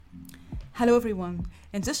Hello everyone.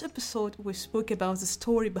 In this episode, we spoke about the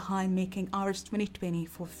story behind making IROS 2020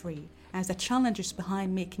 for free and the challenges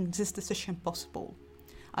behind making this decision possible.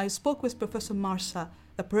 I spoke with Prof.Marcia,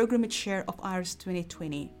 the program chair of IROS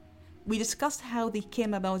 2020. We discussed how they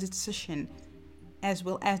came about the decision, as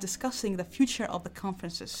well as discussing the future of the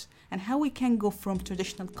conferences and how we can go from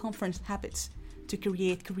traditional conference habits to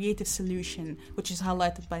create creative solution, which is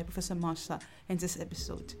highlighted by Prof.Marcia in this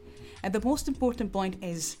episode. And the most important point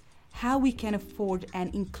is how we can afford an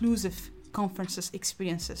inclusive conferences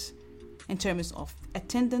experiences in terms of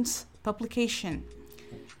attendance, publication.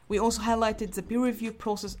 We also highlighted the peer review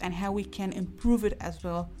process and how we can improve it as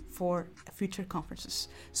well for future conferences.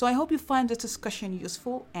 So I hope you find this discussion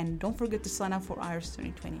useful, and don't forget to sign up for IROS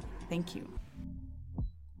 2020. Thank you.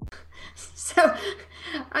 So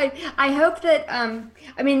I hope that,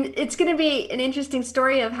 it's going to be an interesting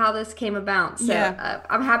story of how this came about. So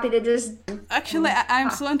I'm happy to just... Actually, I'm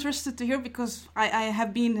so interested to hear because I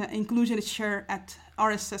have been inclusion chair at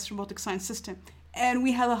RSS Robotic Science System. And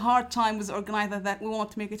we had a hard time with the organizer that we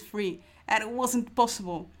want to make it free. And it wasn't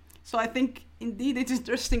possible. So I think, indeed, it's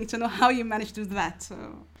interesting to know how you managed to do that.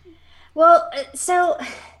 So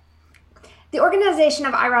the organization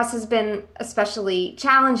of IROS has been especially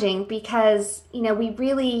challenging because, we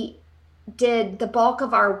really did the bulk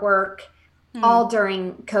of our work all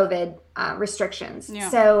during COVID restrictions. Yeah.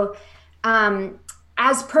 So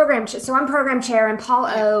as program, so I'm program chair, and Paul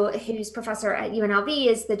O, who's professor at UNLV,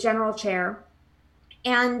 is the general chair.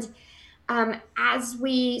 And as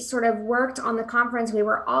we sort of worked on the conference, we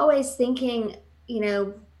were always thinking,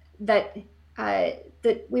 that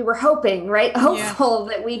we were hoping, right? Hopeful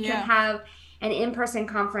that we could have an in-person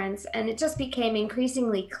conference. And it just became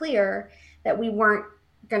increasingly clear that we weren't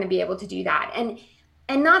going to be able to do that. And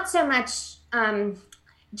not so much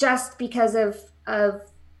just because of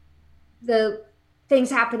the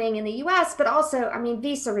things happening in the US, but also,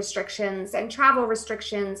 visa restrictions and travel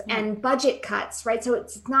restrictions and budget cuts, right? So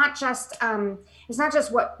it's not just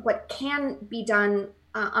what can be done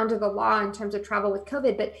under the law in terms of travel with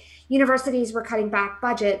COVID, but universities were cutting back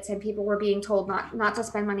budgets and people were being told not to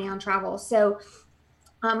spend money on travel. So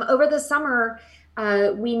over the summer,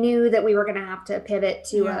 we knew that we were going to have to pivot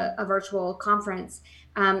to a virtual conference.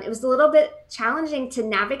 It was a little bit challenging to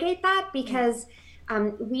navigate that because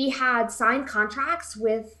we had signed contracts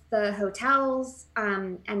with the hotels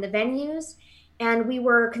and the venues, and we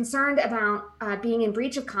were concerned about being in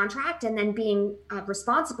breach of contract and then being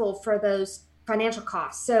responsible for those financial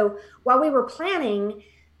costs. So while we were planning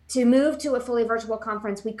to move to a fully virtual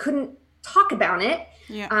conference, we couldn't talk about it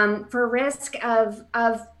for risk of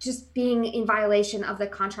just being in violation of the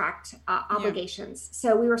contract obligations.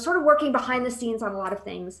 So we were sort of working behind the scenes on a lot of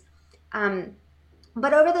things.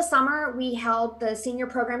 But over the summer, we held the senior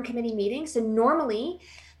program committee meeting. So normally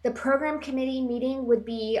the program committee meeting would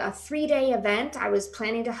be a 3-day event. I was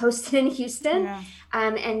planning to host it in Houston.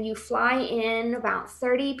 And you fly in about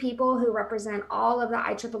 30 people who represent all of the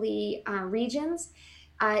IEEE regions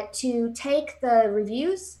to take the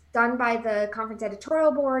reviews done by the conference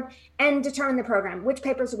editorial board and determine the program. Which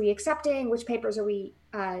papers are we accepting? Which papers are we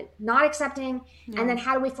not accepting? And then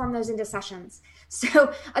how do we form those into sessions?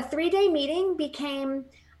 So a 3-day meeting became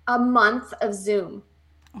a month of Zoom,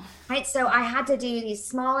 right? So I had to do these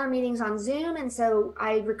smaller meetings on Zoom. And so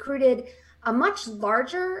I recruited a much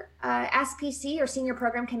larger SPC or senior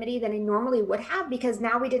program committee than I normally would have, because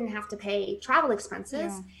now we didn't have to pay travel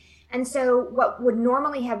expenses. And so what would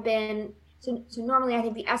normally have been, so normally I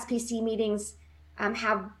think the SPC meetings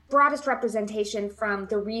have broadest representation from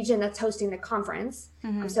the region that's hosting the conference.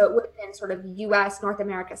 So it would have been sort of US, North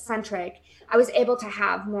America centric. I was able to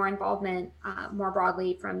have more involvement more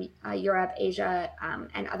broadly from Europe, Asia,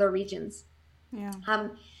 and other regions.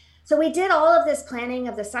 So we did all of this planning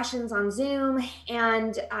of the sessions on Zoom,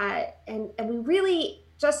 and we really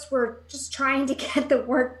were trying to get the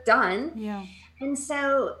work done. And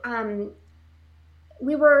so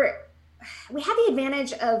we had the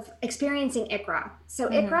advantage of experiencing ICRA. So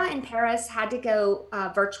ICRA in Paris had to go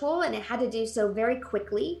virtual, and it had to do so very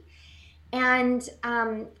quickly. And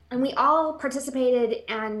we all participated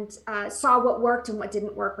and saw what worked and what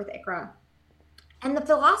didn't work with ICRA. And the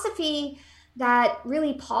philosophy that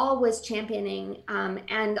really Paul was championing,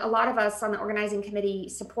 and a lot of us on the organizing committee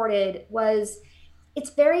supported, was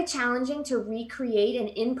it's very challenging to recreate an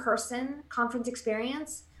in-person conference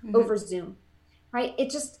experience over Zoom. Right?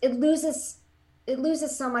 It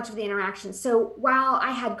loses so much of the interaction. So while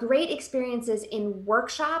I had great experiences in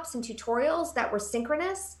workshops and tutorials that were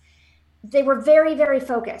synchronous, they were very, very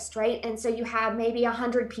focused, right? And so you have maybe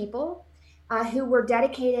 100 people who were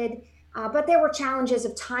dedicated But there were challenges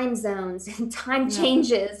of time zones and time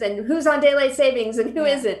changes and who's on daylight savings and who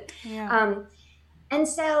isn't. And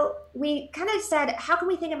so we kind of said, how can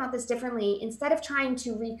we think about this differently? Instead of trying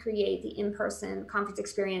to recreate the in-person conference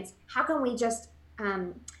experience, how can we just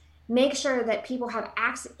make sure that people have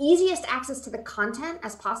easiest access to the content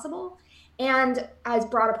as possible and as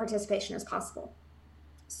broad a participation as possible?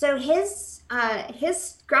 So his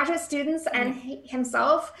graduate students and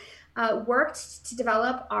himself worked to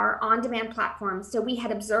develop our on-demand platform. So we had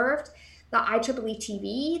observed the IEEE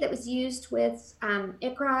TV that was used with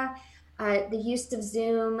ICRA, the use of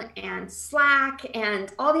Zoom and Slack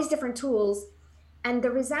and all these different tools. And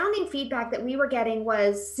the resounding feedback that we were getting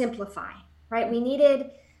was simplify, right? We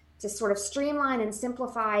needed to sort of streamline and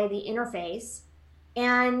simplify the interface.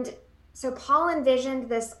 And so Paul envisioned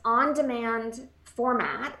this on-demand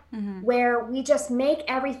format where we just make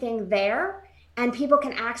everything there and people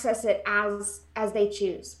can access it as they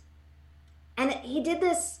choose. And he did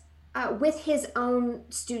this with his own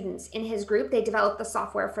students in his group. They developed the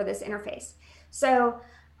software for this interface. So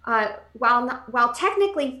while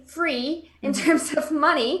technically free in terms of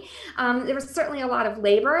money, there was certainly a lot of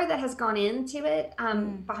labor that has gone into it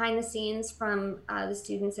behind the scenes from the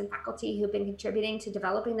students and faculty who've been contributing to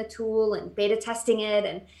developing the tool and beta testing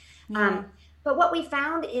it. But what we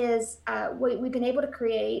found is we've been able to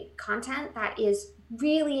create content that is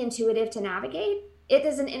really intuitive to navigate. It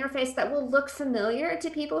is an interface that will look familiar to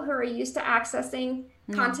people who are used to accessing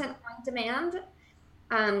content on demand.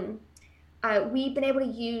 We've been able to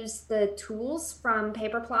use the tools from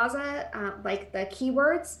Paper Plaza, like the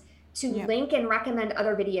keywords, to link and recommend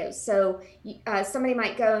other videos. So somebody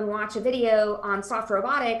might go and watch a video on soft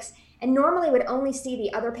robotics and normally would only see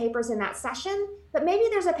the other papers in that session, but maybe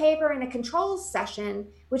there's a paper in a controls session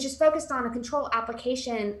which is focused on a control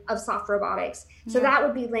application of soft robotics. So that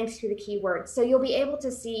would be linked through the keywords. So you'll be able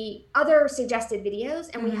to see other suggested videos,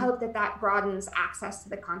 and we hope that broadens access to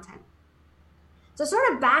the content. So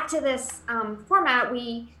sort of back to this format,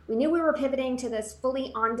 we knew we were pivoting to this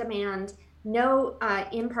fully on-demand, no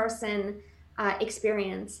in-person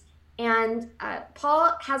experience. And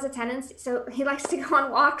Paul has a tendency, so he likes to go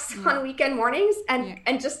on walks on weekend mornings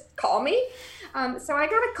and just call me. So I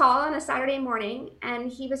got a call on a Saturday morning,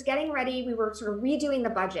 and he was getting ready. We were sort of redoing the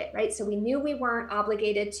budget, right? So we knew we weren't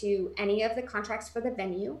obligated to any of the contracts for the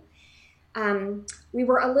venue. We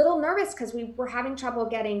were a little nervous because we were having trouble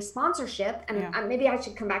getting sponsorship, and maybe I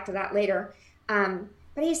should come back to that later.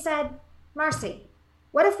 But he said, Marcy,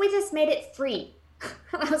 what if we just made it free?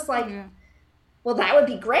 And I was like, well, that would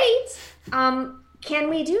be great. Can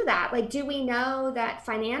we do that? Like, do we know that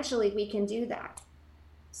financially we can do that?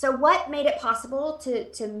 So what made it possible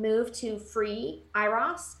to move to free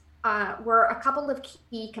IROS were a couple of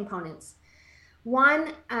key components.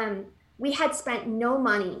 One, we had spent no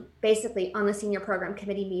money basically on the senior program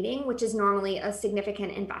committee meeting, which is normally a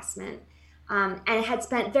significant investment, and had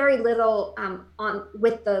spent very little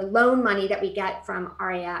with the loan money that we get from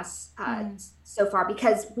RAS so far,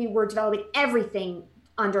 because we were developing everything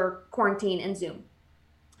under quarantine and Zoom.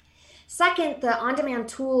 Second, the on-demand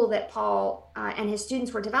tool that Paul and his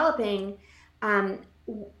students were developing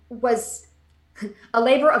was a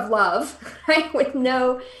labor of love, right? With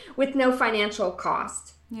no financial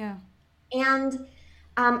cost. Yeah. And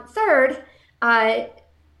third,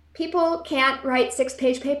 people can't write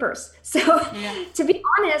 6-page papers. So to be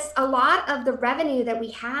honest, a lot of the revenue that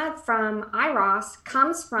we have from IROS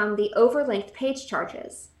comes from the overlinked page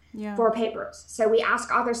charges for papers. So we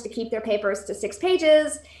ask authors to keep their papers to 6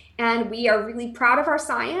 pages, and we are really proud of our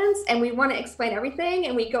science, and we want to explain everything,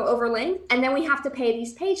 and we go overlinked, and then we have to pay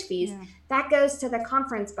these page fees. That goes to the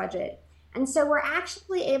conference budget. And so we're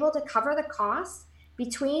actually able to cover the costs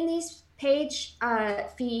between these page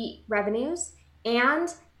fee revenues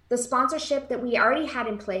and the sponsorship that we already had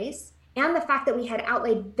in place, and the fact that we had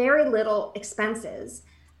outlaid very little expenses.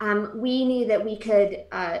 We knew that we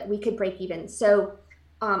could break even. So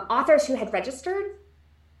authors who had registered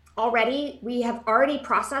already, we have already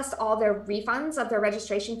processed all their refunds of their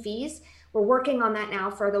registration fees. We're working on that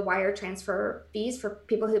now for the wire transfer fees for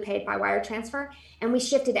people who paid by wire transfer. And we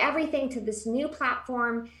shifted everything to this new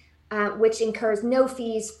platform, which incurs no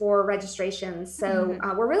fees for registrations. So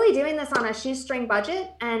we're really doing this on a shoestring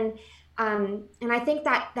budget. And I think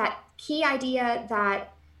that key idea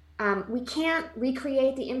that we can't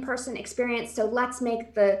recreate the in-person experience, so let's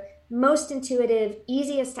make the most intuitive,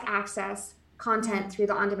 easiest to access content through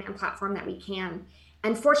the on-demand platform that we can.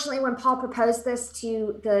 And fortunately, when Paul proposed this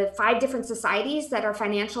to the 5 different societies that are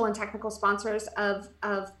financial and technical sponsors of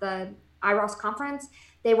the IROS conference,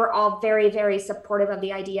 they were all very, very supportive of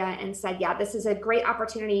the idea and said, yeah, this is a great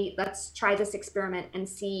opportunity. Let's try this experiment and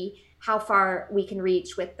see how far we can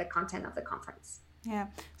reach with the content of the conference. Yeah.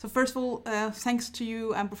 So first of all, thanks to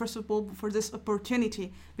you and Professor Bulb for this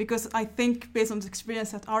opportunity, because I think based on the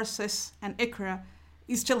experience at RSS and ICRA,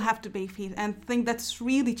 you still have to pay fees, and I think that's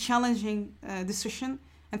really challenging decision.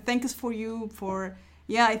 And thanks for you for,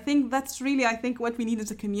 yeah, I think that's really, I think what we need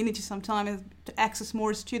as a community sometimes is to access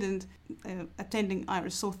more students attending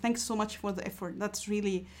IROS. So thanks so much for the effort. That's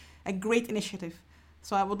really a great initiative.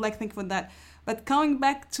 So I would like to thank for that. But coming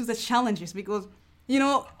back to the challenges, because, you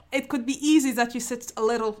know, it could be easy that you set a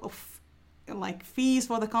little of like fees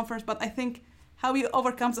for the conference, but I think how you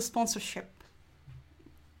overcome the sponsorship.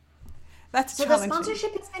 That's challenging. The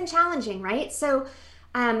sponsorship has been challenging, right? So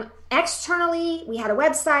externally, we had a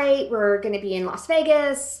website. We're going to be in Las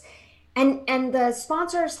Vegas, and the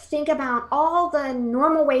sponsors think about all the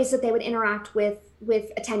normal ways that they would interact with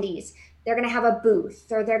attendees. They're going to have a booth,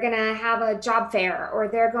 or they're going to have a job fair, or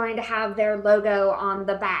they're going to have their logo on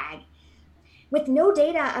the bag, with no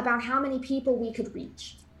data about how many people we could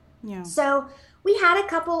reach. Yeah. So we had a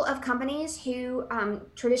couple of companies who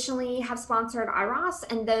traditionally have sponsored IROS,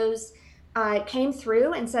 and those came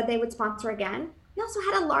through and said they would sponsor again. We also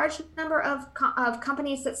had a large number of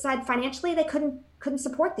companies that said financially they couldn't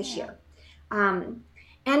support this year.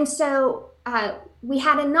 And so we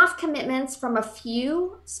had enough commitments from a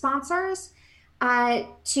few sponsors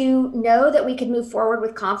to know that we could move forward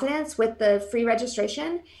with confidence with the free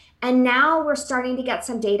registration. And now we're starting to get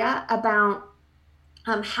some data about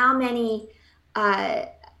how many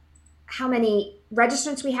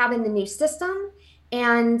registrants we have in the new system,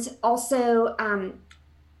 and also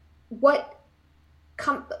what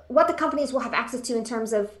the companies will have access to in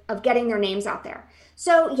terms of getting their names out there.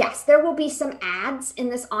 So yes, there will be some ads in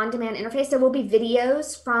this on-demand interface. There will be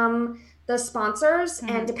videos from the sponsors,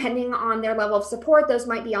 and depending on their level of support, those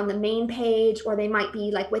might be on the main page, or they might be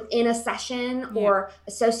like within a session or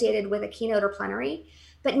associated with a keynote or plenary.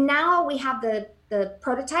 But now we have the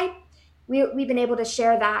prototype. We've been able to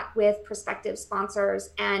share that with prospective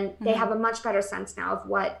sponsors, and they have a much better sense now of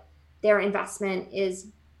what their investment is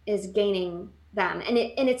gaining them, and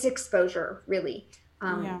its exposure really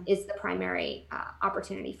is the primary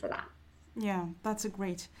opportunity for that. Yeah, that's a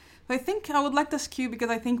great. So I think I would like to ask you, because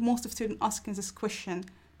I think most of students asking this question,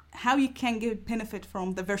 how you can get benefit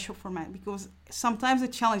from the virtual format, because sometimes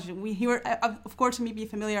it's challenging. We hear, of course, you may be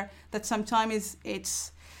familiar that sometimes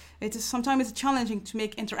it's challenging to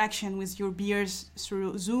make interaction with your peers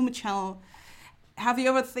through Zoom channel. Have you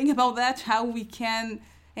ever think about that? How we can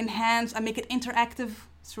enhance and make it interactive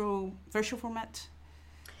through virtual format?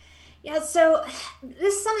 Yeah, so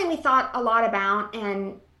this is something we thought a lot about,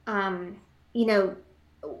 and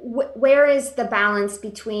where is the balance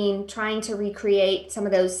between trying to recreate some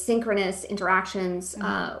of those synchronous interactions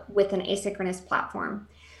with an asynchronous platform?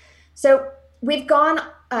 So we've gone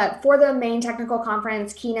for the main technical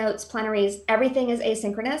conference, keynotes, plenaries, everything is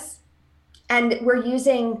asynchronous, and we're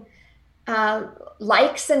using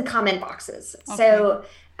likes and comment boxes. Okay. So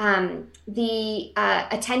the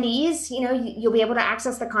attendees, you'll be able to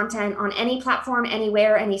access the content on any platform,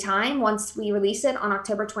 anywhere, anytime once we release it on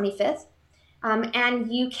October 25th.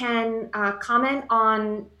 And you can comment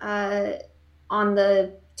on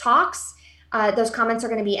the talks. Those comments are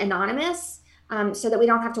going to be anonymous, so that we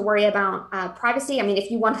don't have to worry about privacy. I mean, if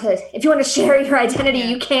you want to share your identity,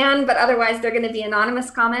 you can, but otherwise they're going to be anonymous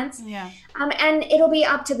comments. Yeah. And it'll be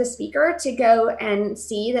up to the speaker to go and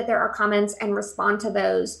see that there are comments and respond to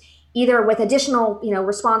those, either with additional,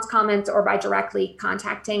 response comments, or by directly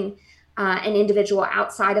contacting an individual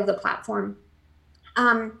outside of the platform.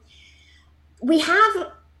 We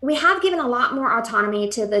have given a lot more autonomy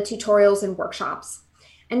to the tutorials and workshops.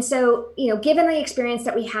 And so, given the experience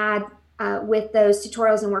that we had with those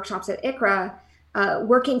tutorials and workshops at ICRA,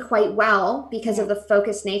 working quite well because of the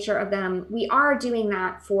focused nature of them, we are doing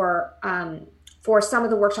that for some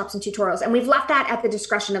of the workshops and tutorials. And we've left that at the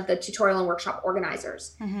discretion of the tutorial and workshop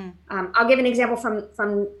organizers. I'll give an example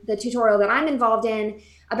from the tutorial that I'm involved in.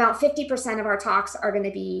 About 50% of our talks are going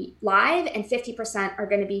to be live, and 50% are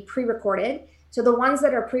going to be pre-recorded. So the ones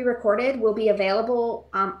that are pre-recorded will be available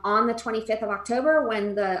on the 25th of October,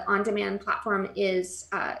 when the on-demand platform is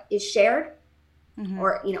shared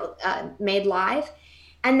or made live.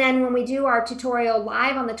 And then when we do our tutorial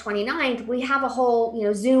live on the 29th, we have a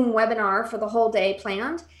whole Zoom webinar for the whole day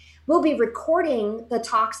planned. We'll be recording the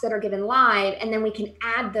talks that are given live, and then we can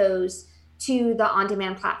add those to the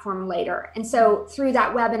on-demand platform later. And so through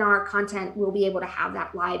that webinar content, we'll be able to have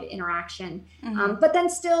that live interaction. But then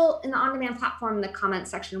still in the on-demand platform, the comment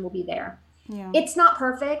section will be there. Yeah. It's not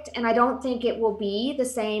perfect, and I don't think it will be the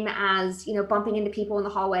same as, bumping into people in the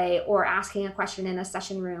hallway or asking a question in a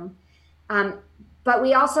session room. But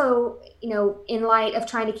we also, in light of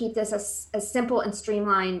trying to keep this as simple and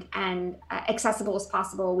streamlined and accessible as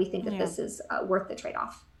possible, we think that this is worth the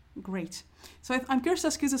trade-off. Great. So I'm curious to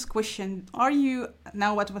ask you this question. Are you,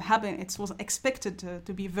 now what will happen, it was expected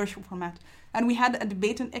to be virtual format. And we had a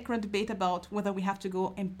debate, an ICRA debate about whether we have to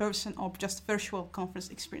go in person or just virtual conference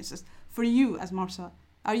experiences. For you as Marcia,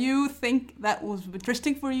 are you think that was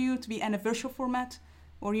interesting for you to be in a virtual format,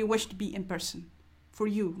 or you wish to be in person? For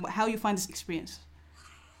you, how you find this experience?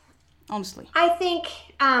 Honestly. I think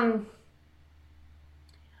I'm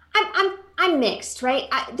mixed, right?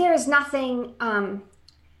 There is nothing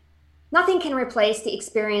can replace the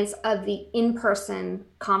experience of the in-person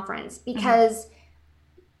conference because,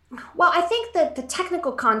 well, I think that the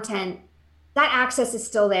technical content, that access is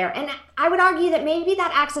still there. And I would argue that maybe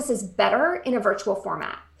that access is better in a virtual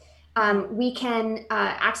format. We can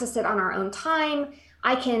access it on our own time.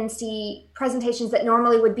 I can see presentations that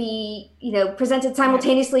normally would be, presented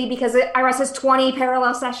simultaneously because IROS has 20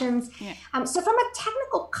 parallel sessions. Yeah. So from a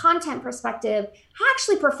technical content perspective, I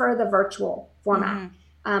actually prefer the virtual format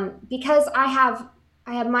because I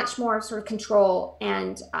have much more sort of control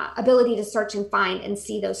and ability to search and find and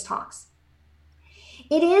see those talks.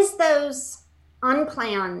 It is those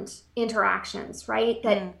unplanned interactions, right?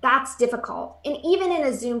 That's difficult. And even in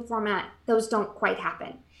a Zoom format, those don't quite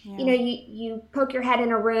happen. Yeah. You poke your head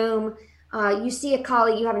in a room, you see a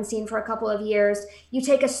colleague you haven't seen for a couple of years, you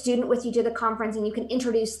take a student with you to the conference and you can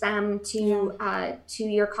introduce them to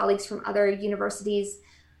your colleagues from other universities.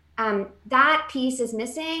 That piece is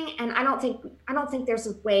missing, and I don't think there's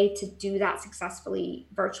a way to do that successfully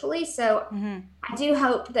virtually. So I do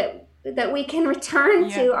hope that we can return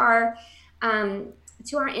to our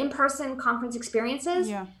in-person conference experiences.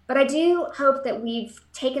 Yeah. But I do hope that we've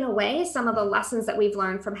taken away some of the lessons that we've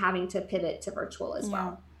learned from having to pivot to virtual as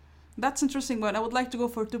well. That's interesting, but I would like to go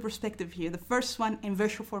for two perspectives here. The first one in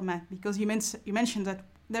virtual format, because you mentioned that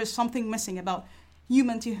there's something missing about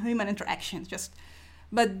human-to-human interactions.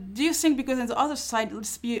 But do you think, because on the other side,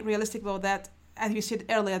 let's be realistic about that, as you said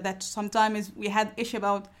earlier, that sometimes we had issue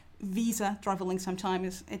about visa traveling,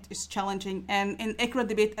 sometimes it is challenging. And in ICRA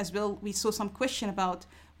debate as well, we saw some question about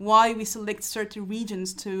why we select certain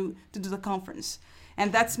regions to do the conference.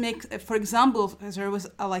 And that's for example, there was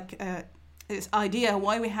this idea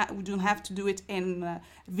why we don't have to do it in a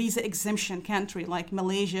visa exemption country like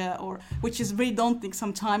Malaysia, which is very daunting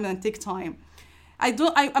sometimes and take time.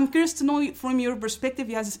 I'm curious to know from your perspective,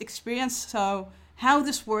 you have this experience, so how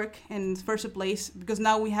this work in the first place, because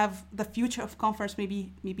now we have the future of conference,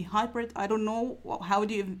 maybe hybrid. I don't know. How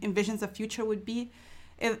do you envision the future would be?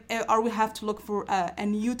 Or we have to look for a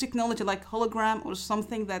new technology like hologram or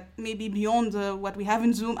something that may be beyond what we have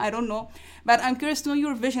in Zoom? I don't know. But I'm curious to know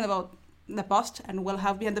your vision about the past and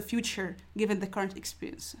how be in the future, given the current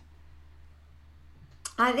experience.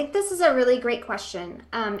 I think this is a really great question.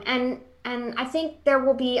 And I think there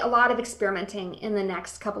will be a lot of experimenting in the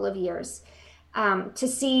next couple of years to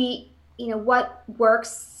see, what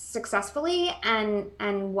works successfully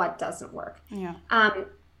and what doesn't work. Yeah.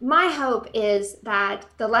 My hope is that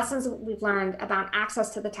the lessons we've learned about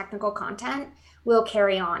access to the technical content will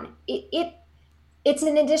carry on. It's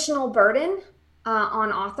an additional burden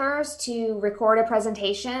on authors to record a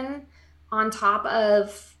presentation on top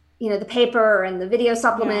of, the paper and the video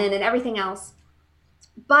supplement and everything else.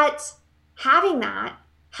 But having that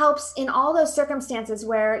helps in all those circumstances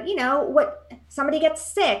where, somebody gets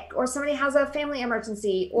sick or somebody has a family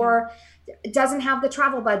emergency or doesn't have the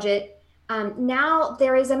travel budget. Now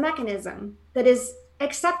there is a mechanism that is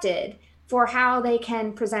accepted for how they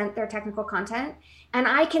can present their technical content. And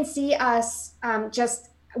I can see us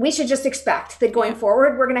we should just expect that going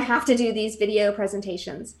forward, we're going to have to do these video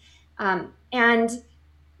presentations. And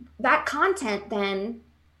that content then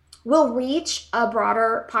will reach a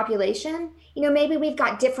broader population. Maybe we've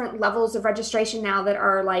got different levels of registration now that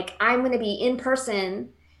are like, I'm going to be in person,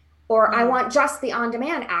 or I want just the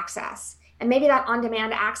on-demand access. And maybe that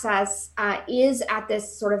on-demand access is at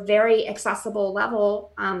this sort of very accessible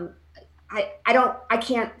level.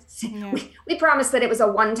 We promised that it was a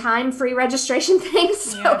one-time free registration thing.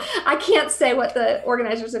 So I can't say what the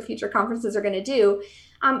organizers of future conferences are going to do.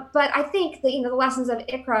 But I think that, the lessons of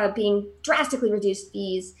ICRA being drastically reduced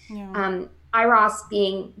fees, IROS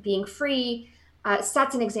being free,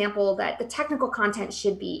 sets an example that the technical content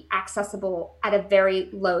should be accessible at a very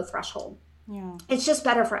low threshold. Yeah. It's just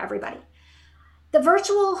better for everybody. The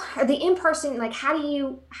virtual or the in-person, how do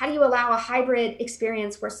you allow a hybrid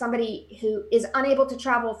experience where somebody who is unable to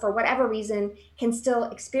travel for whatever reason can still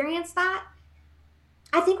experience that?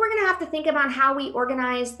 I think we're going to have to think about how we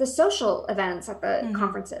organize the social events at the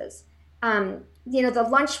conferences. The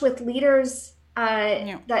lunch with leaders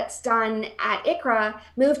that's done at ICRA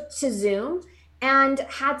moved to Zoom and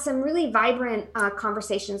had some really vibrant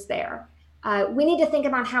conversations there. We need to think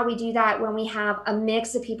about how we do that when we have a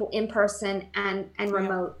mix of people in person and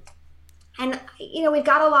remote. And, we've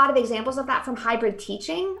got a lot of examples of that from hybrid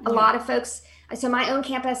teaching. A lot of folks, so my own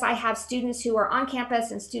campus, I have students who are on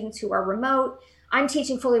campus and students who are remote. I'm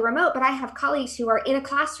teaching fully remote, but I have colleagues who are in a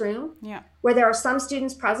classroom where there are some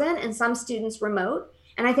students present and some students remote.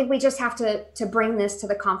 And I think we just have to bring this to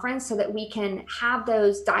the conference so that we can have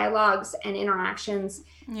those dialogues and interactions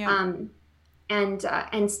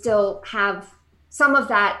and still have some of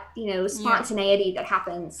that, spontaneity that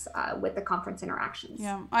happens with the conference interactions.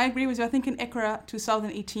 Yeah, I agree with you. I think in ICRA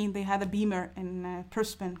 2018, they had a beamer in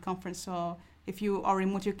Brisbane conference. So if you are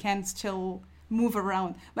remote, you can still move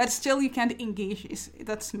around, but still you can't engage.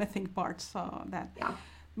 That's missing part. So that. Yeah.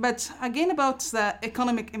 But again, about the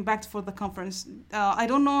economic impact for the conference, I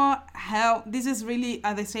don't know how this is really,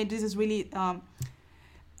 as I said, this is really,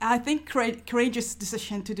 I think, courageous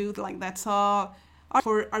decision to do it like that. So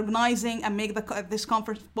for organizing and make this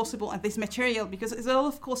conference possible and this material, because there's a lot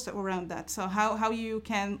of cost around that. So how you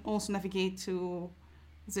can also navigate to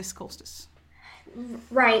this costs?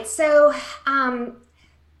 Right. So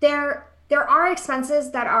there are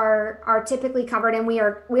expenses that are typically covered, and we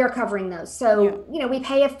are covering those. So we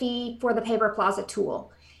pay a fee for the Paper Plaza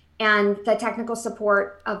tool and the technical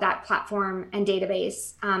support of that platform and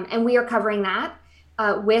database, and we are covering that.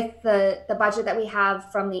 With the budget that we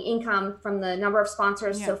have from the income from the number of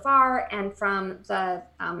sponsors so far and from the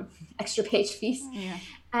extra page fees. Yeah.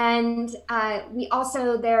 And we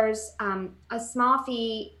also, there's a small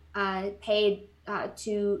fee paid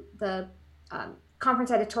to the conference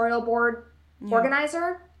editorial board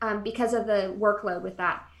organizer because of the workload with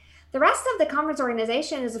that. The rest of the conference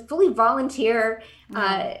organization is a fully volunteer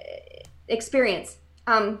experience.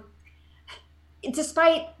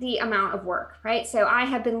 Despite the amount of work, right? So I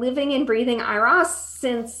have been living and breathing IROS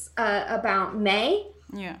since about May,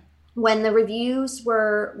 when the reviews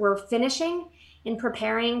were finishing and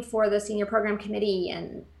preparing for the senior program committee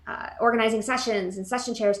and organizing sessions and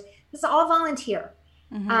session chairs. This is all volunteer.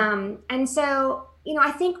 And so,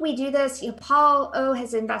 I think we do this. Paul O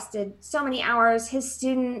has invested so many hours. His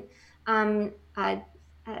student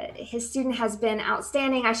has been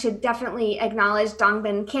outstanding. I should definitely acknowledge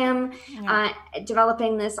Dongbin Kim,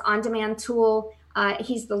 developing this on-demand tool.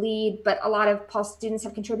 He's the lead, but a lot of Paul's students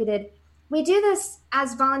have contributed. We do this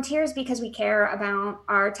as volunteers because we care about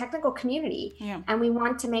our technical community, and we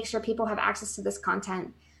want to make sure people have access to this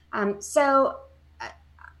content. So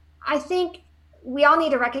I think we all need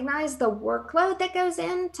to recognize the workload that goes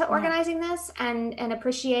into organizing this and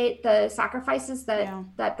appreciate the sacrifices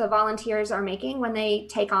that the volunteers are making when they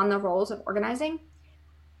take on the roles of organizing.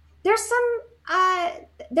 There's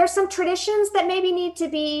some traditions that maybe need to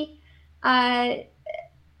be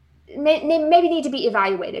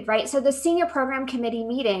evaluated, right? So the senior program committee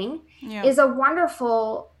meeting is a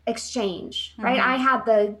wonderful exchange, right? I had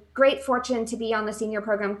the great fortune to be on the senior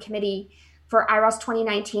program committee for IROS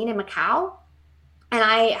 2019 in Macau. And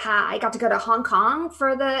I got to go to Hong Kong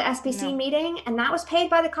for the SBC meeting, and that was paid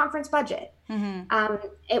by the conference budget.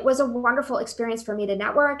 It was a wonderful experience for me to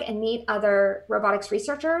network and meet other robotics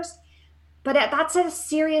researchers. But that's a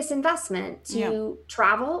serious investment to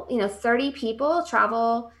travel, 30 people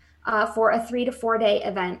travel for a 3 to 4 day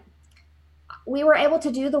event. We were able to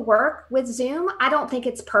do the work with Zoom. I don't think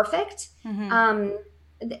it's perfect.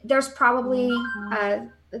 There's probably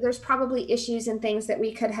issues and things that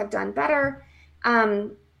we could have done better.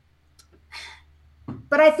 But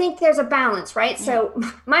I think there's a balance, right? So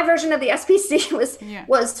my version of the SPC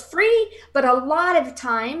was free, but a lot of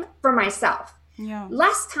time for myself.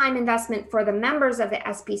 Less time investment for the members of the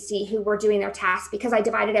SPC who were doing their tasks because I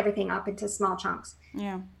divided everything up into small chunks.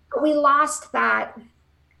 But we lost that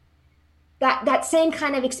same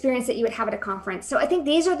kind of experience that you would have at a conference. So I think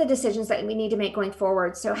these are the decisions that we need to make going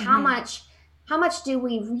forward. So how much do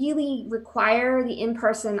we really require the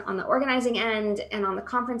in-person on the organizing end and on the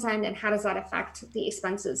conference end, and how does that affect the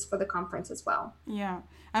expenses for the conference as well?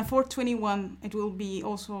 And for 21, it will be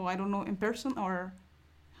also, I don't know, in person or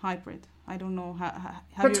hybrid. I don't know how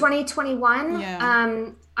for 2021.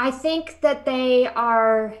 I think that they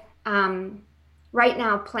are right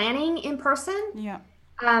now planning in person.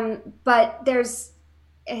 But I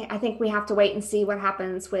think we have to wait and see what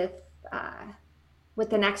happens with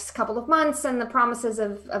the next couple of months and the promises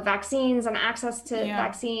of vaccines and access to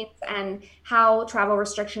vaccines, and how travel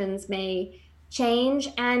restrictions may change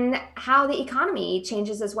and how the economy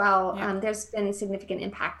changes as well. Yeah. There's been significant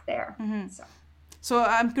impact there. So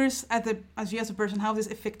I'm curious, as you as a person, how this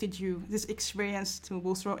affected you, this experience to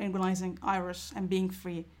go through organizing IROS and being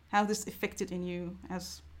free, how this affected in you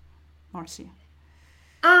as Marcia?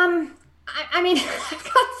 I mean, I've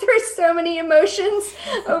gone through so many emotions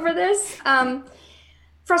over this.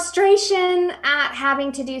 Frustration at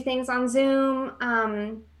having to do things on Zoom.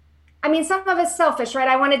 I mean, some of it's selfish, right?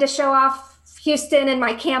 I wanted to show off Houston and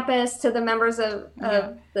my campus to the members of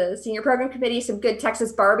the senior program committee, some good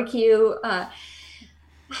Texas barbecue.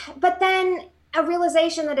 But then a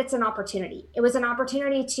realization that it's an opportunity. It was an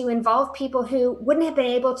opportunity to involve people who wouldn't have been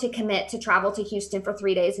able to commit to travel to Houston for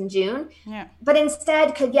 3 days in June, but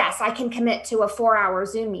instead could, yes, I can commit to a 4-hour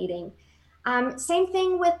Zoom meeting. Same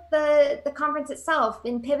thing with the conference itself.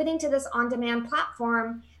 In pivoting to this on-demand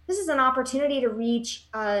platform, this is an opportunity to reach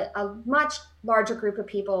a much larger group of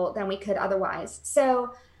people than we could otherwise.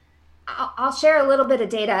 So I'll share a little bit of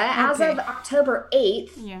data. As of October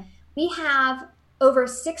 8th, we have over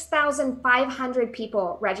 6,500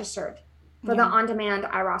 people registered for the on-demand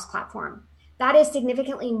IROS platform. That is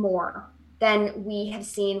significantly more than we have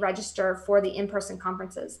seen register for the in-person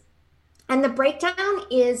conferences. And the breakdown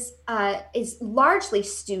is largely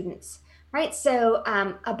students, right? So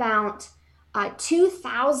about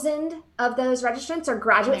 2,000 of those registrants are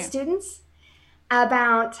graduate students.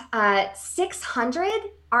 About 600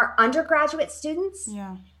 are undergraduate students.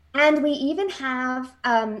 And we even have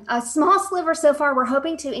a small sliver so far. We're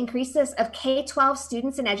hoping to increase this of K-12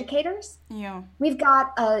 students and educators. We've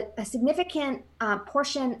got a significant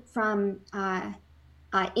portion from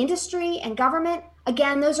industry and government.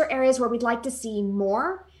 Again, those are areas where we'd like to see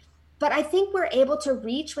more. But I think we're able to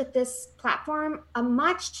reach with this platform a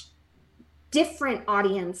much different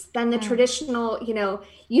audience than the traditional,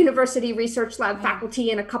 university research lab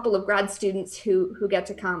faculty and a couple of grad students who get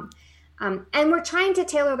to come. And we're trying to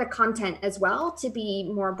tailor the content as well to be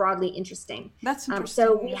more broadly interesting. That's interesting.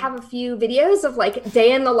 So we have a few videos of like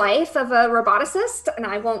day in the life of a roboticist, and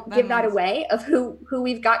I won't give that away of who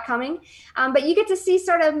we've got coming. But you get to see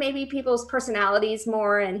sort of maybe people's personalities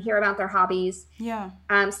more and hear about their hobbies.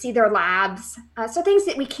 See their labs. So things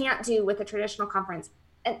that we can't do with a traditional conference.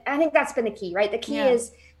 And I think that's been the key, right? The key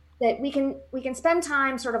is that we can spend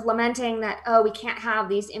time sort of lamenting that, we can't have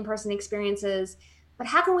these in-person experiences. But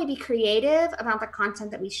how can we be creative about the content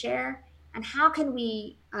that we share? And how can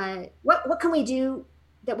we, what can we do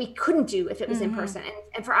that we couldn't do if it was in person?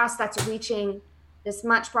 And for us, that's reaching this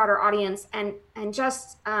much broader audience. And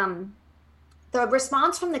just the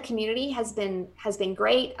response from the community has been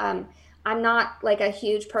great. I'm not like a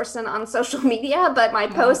huge person on social media, but my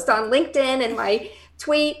post on LinkedIn and my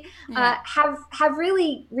tweet have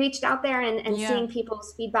really reached out there and seeing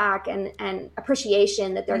people's feedback and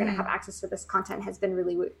appreciation that they're going to have access to this content has been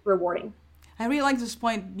really rewarding. I really like this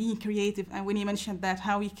point, being creative, and when you mentioned that,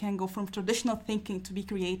 how we can go from traditional thinking to be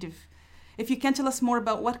creative. If you can tell us more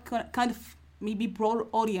about what kind of maybe broad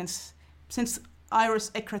audience, since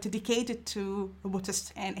IROS ECRA dedicated to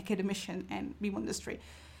robotists and academician and people industry.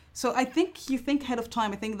 So I think you think ahead of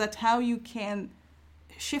time. I think that how you can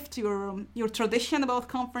shift your tradition about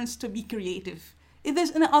conference to be creative. If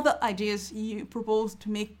there's any other ideas you propose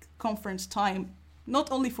to make conference time,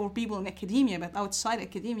 not only for people in academia, but outside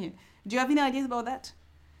academia, do you have any ideas about that?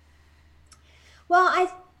 Well,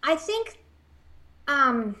 I think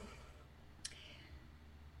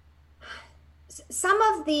some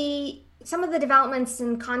of the developments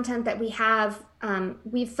and content that we have,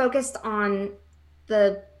 we've focused on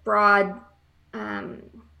the broad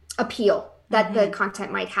appeal that the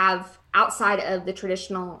content might have outside of the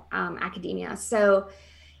traditional academia. So,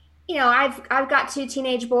 I've got 2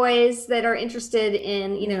 teenage boys that are interested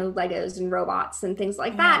in, Legos and robots and things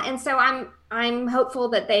like that. And so I'm hopeful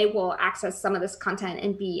that they will access some of this content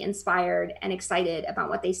and be inspired and excited about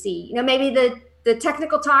what they see. Maybe the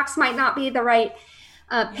technical talks might not be the right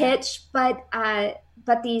pitch, but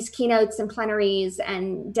these keynotes and plenaries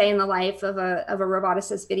and day in the life of a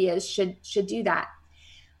roboticist videos should do that.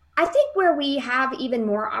 I think where we have even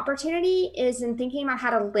more opportunity is in thinking about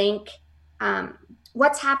how to link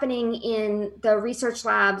what's happening in the research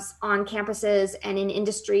labs on campuses and in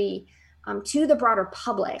industry to the broader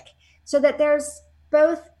public, so that there's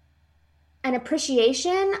both an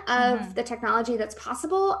appreciation of the technology that's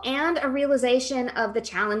possible and a realization of the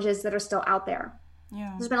challenges that are still out there.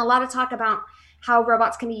 There's been a lot of talk about how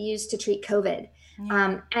robots can be used to treat COVID.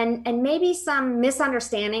 And maybe some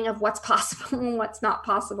misunderstanding of what's possible and what's not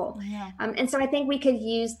possible. And so I think we could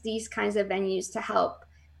use these kinds of venues to help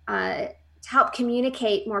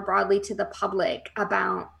communicate more broadly to the public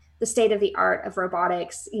about the state of the art of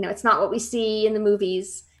robotics. It's not what we see in the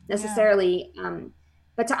movies necessarily,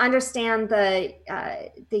 but to understand the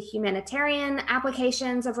humanitarian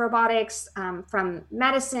applications of robotics, from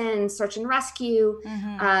medicine, search and rescue,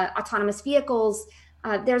 autonomous vehicles.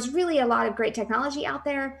 There's really a lot of great technology out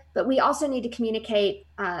there, but we also need to communicate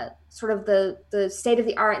sort of the state of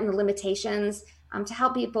the art and the limitations, to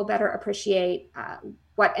help people better appreciate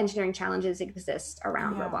what engineering challenges exist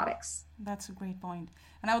around robotics. That's a great point.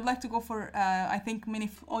 And I would like to go for, I think many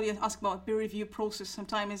audience ask about peer review process.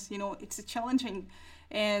 Sometimes, it's a challenging.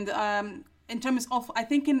 And in terms of, I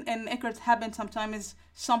think in ICRT happens sometimes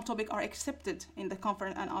some topics are accepted in the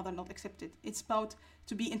conference and other not accepted. It's about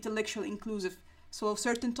to be intellectually inclusive. So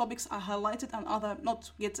certain topics are highlighted and other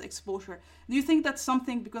not get exposure. Do you think that's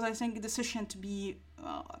something, because I think the decision to be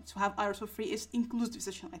to have IROS for free is inclusive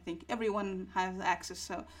decision. I think everyone has access.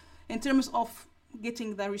 So in terms of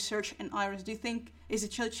getting the research in IROS, do you think is it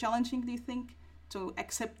challenging? Do you think to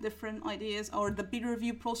accept different ideas or the peer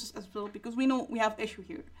review process as well? Because we know we have issue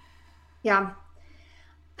here. Yeah,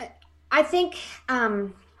 I think.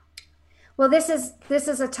 Well, this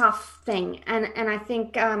is a tough thing, and I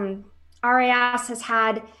think. RAS has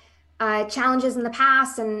had challenges in the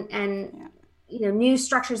past, and new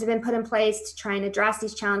structures have been put in place to try and address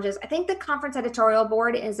these challenges. I think the conference editorial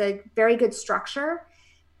board is a very good structure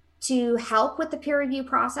to help with the peer review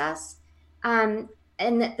process, and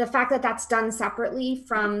the fact that that's done separately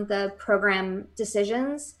from the program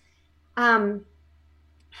decisions. Again,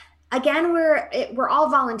 we're all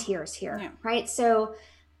volunteers here, right? So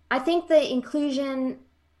I think the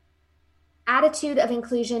attitude of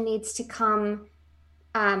inclusion needs to come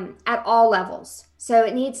at all levels. So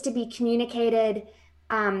it needs to be communicated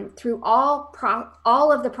through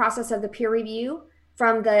all of the process of the peer review,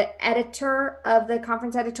 from the editor of the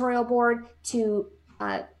conference editorial board to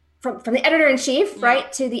from the editor-in-chief,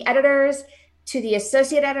 right, to the editors, to the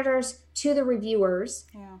associate editors, to the reviewers.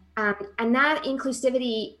 And that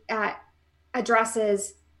inclusivity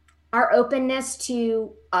addresses our openness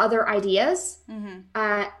to other ideas,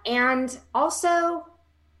 and also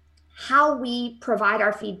how we provide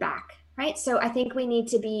our feedback, right? So I think we need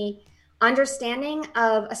to be understanding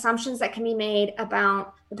of assumptions that can be made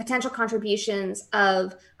about the potential contributions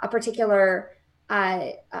of a particular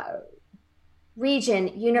region,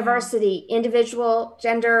 university, individual,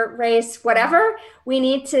 gender, race, whatever. We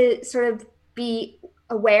need to sort of be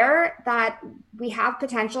aware that we have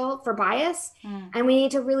potential for bias, and we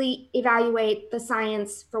need to really evaluate the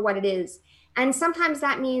science for what it is. And sometimes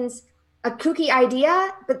that means a kooky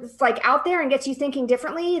idea, but it's like out there and gets you thinking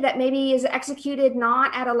differently, that maybe is executed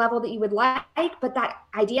not at a level that you would like, but that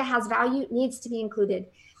idea has value, needs to be included.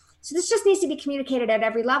 So this just needs to be communicated at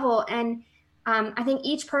every level. And I think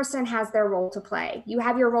each person has their role to play. You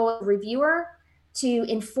have your role as a reviewer to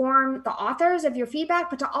inform the authors of your feedback,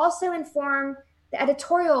 but to also inform the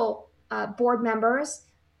editorial board members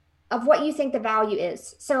of what you think the value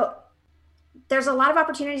is. So there's a lot of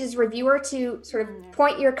opportunities as a reviewer to sort of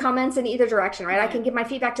point your comments in either direction, right? I can give my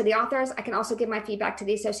feedback to the authors. I can also give my feedback to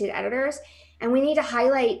the associate editors. And we need to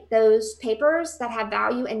highlight those papers that have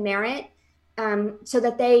value and merit, so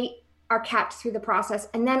that they are kept through the process,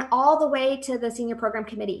 and then all the way to the senior program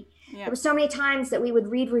committee. There were so many times that we would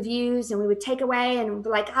read reviews and we would take away and be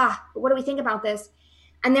like, what do we think about this?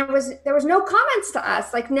 And there was no comments to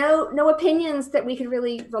us, like no opinions that we could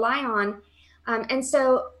really rely on. And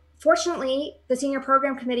so fortunately, the senior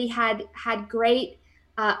program committee had great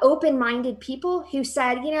open-minded people who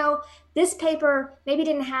said, this paper maybe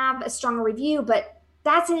didn't have a strong review, but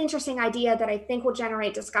that's an interesting idea that I think will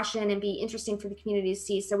generate discussion and be interesting for the community to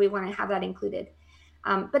see. So we want to have that included.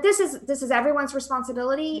 But this is everyone's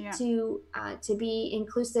responsibility to be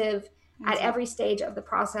inclusive at every stage of the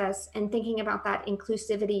process, and thinking about that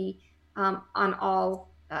inclusivity on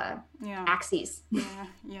all axes.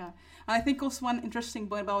 And I think also one interesting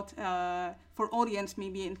point about for audience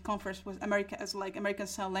maybe in conference was America as like American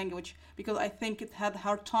Sign Language, because I think it had a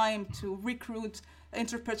hard time to recruit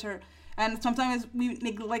interpreter, and sometimes we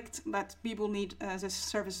neglect that people need this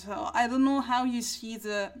service. So I don't know how you see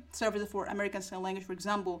the service for American Sign Language, for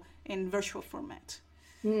example, in virtual format.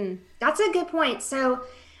 That's a good point. So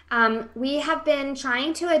we have been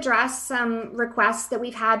trying to address some requests that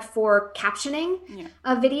we've had for captioning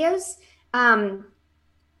of videos.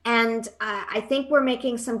 And I think we're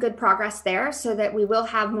making some good progress there, so that we will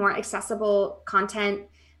have more accessible content.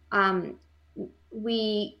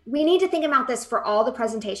 We need to think about this for all the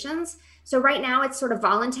presentations. So right now it's sort of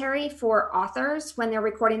voluntary for authors when they're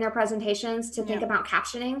recording their presentations to think about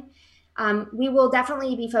captioning. We will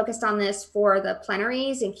definitely be focused on this for the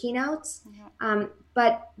plenaries and keynotes.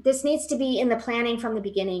 but this needs to be in the planning from the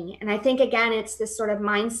beginning. And I think, again, it's this sort of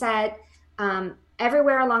mindset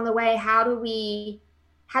everywhere along the way. How do we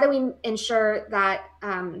ensure that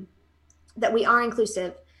that we are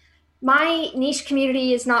inclusive? My niche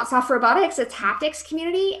community is not soft robotics, it's haptics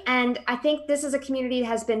community. And I think this is a community that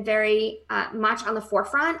has been very much on the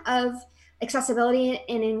forefront of accessibility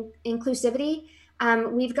and inclusivity.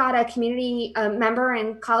 We've got a community member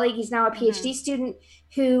and colleague, he's now a PhD student,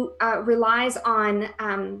 who relies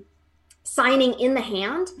on signing in the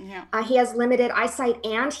hand. He has limited eyesight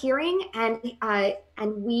and hearing, and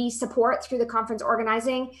we support through the conference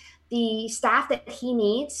organizing the staff that he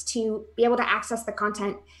needs to be able to access the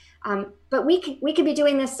content. But we could be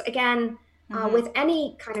doing this again with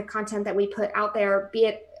any kind of content that we put out there, be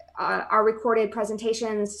it our recorded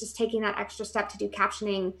presentations, just taking that extra step to do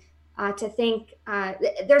captioning, to think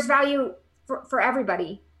there's value for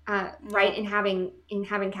everybody, right, in having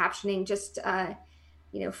captioning, just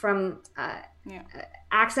from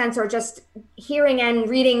accents or just hearing and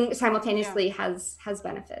reading simultaneously has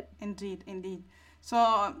benefit. Indeed. So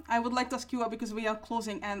I would like to ask you, because we are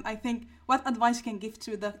closing, and I think what advice you can give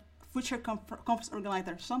to the future conference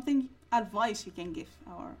organizer? Something advice you can give,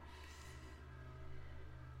 or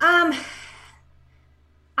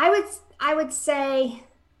I would say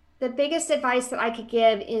the biggest advice that I could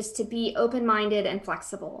give is to be open-minded and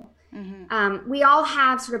flexible. We all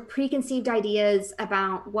have sort of preconceived ideas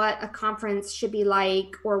about what a conference should be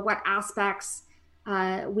like, or what aspects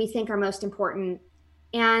we think are most important.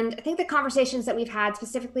 And I think the conversations that we've had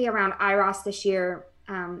specifically around IROS this year,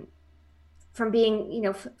 from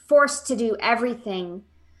being, forced to do everything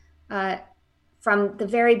from the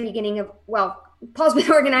very beginning of, well, Paul's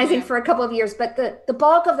been organizing for a couple of years, but the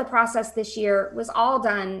bulk of the process this year was all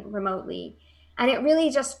done remotely. And it really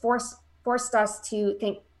just forced us to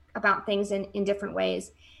think about things in different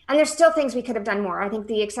ways. And there's still things we could have done more. I think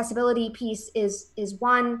the accessibility piece is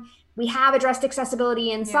one. We have addressed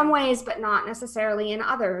accessibility in some ways, but not necessarily in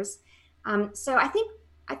others. So I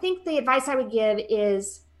think the advice I would give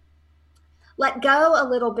is let go a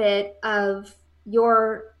little bit of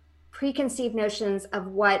your preconceived notions of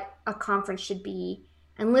what a conference should be,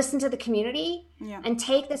 and listen to the community, and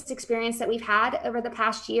take this experience that we've had over the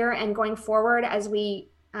past year and going forward as we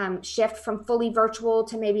shift from fully virtual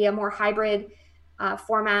to maybe a more hybrid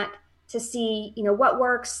format, to see what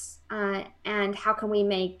works, and how can we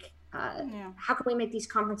make these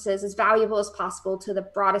conferences as valuable as possible to the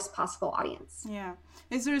broadest possible audience.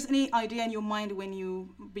 Is there any idea in your mind when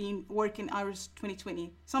you been working IROS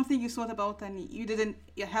 2020, something you thought about and you didn't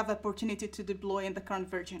have the opportunity to deploy in the current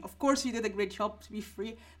version? Of course, you did a great job to be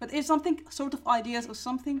free, but is something sort of ideas or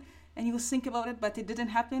something, and you think about it, but it didn't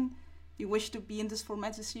happen? You wish to be in this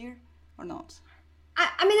format this year or not?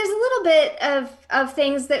 I mean, there's a little bit of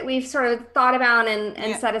things that we've sort of thought about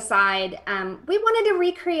and set aside. We wanted to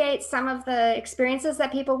recreate some of the experiences that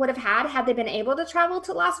people would have had they been able to travel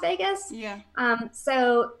to Las Vegas.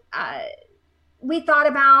 So we thought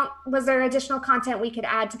about, was there additional content we could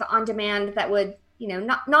add to the on-demand that would,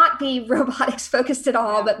 not be robotics focused at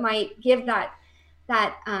all, but might give that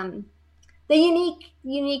the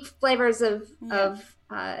unique flavors of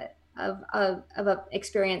a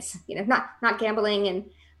experience, not gambling, and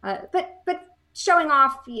but showing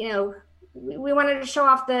off, we wanted to show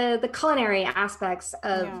off the culinary aspects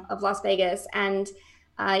of Las Vegas, and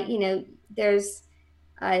there's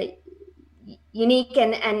unique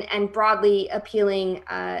and broadly appealing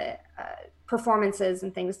performances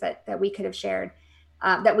and things that we could have shared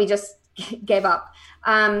that we just gave up.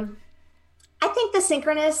 I think the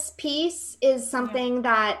synchronous piece is something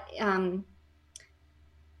that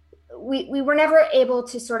we were never able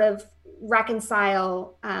to sort of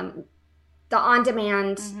reconcile the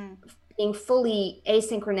on-demand being fully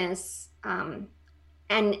asynchronous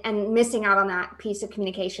and missing out on that piece of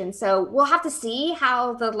communication. So we'll have to see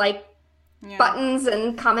how the buttons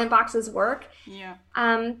and comment boxes work.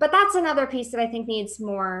 But that's another piece that I think needs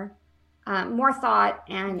more thought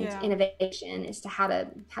and innovation as to how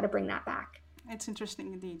to bring that back. It's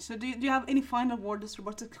interesting indeed. So do you have any final word this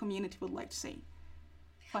robotics community would like to say?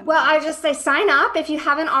 Well, I just say sign up if you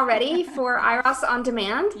haven't already for IROS on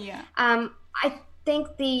demand. I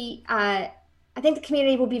think the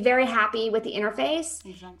community will be very happy with the interface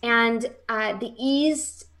and the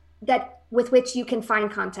ease with which you can find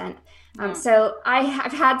content. So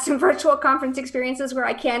I've had some virtual conference experiences where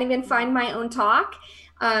I can't even find my own talk.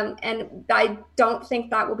 And I don't think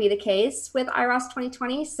that will be the case with IROS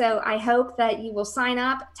 2020. So I hope that you will sign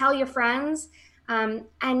up, tell your friends, and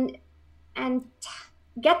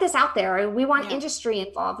get this out there. We want industry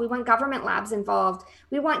involved. We want government labs involved.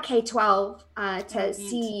 We want K-12 to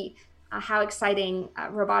see how exciting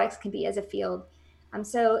robotics can be as a field.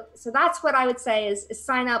 So that's what I would say is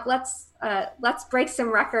sign up. Let's break some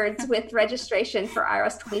records with registration for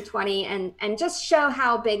IROS 2020 and just show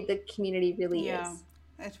how big the community really is.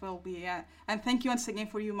 It will be, yeah. And thank you once again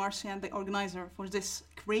for you, Marcia, and the organizer, for this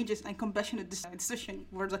courageous and compassionate decision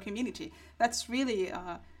for the community. That's really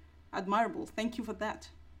admirable. Thank you for that.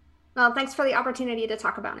 Well, thanks for the opportunity to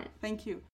talk about it. Thank you.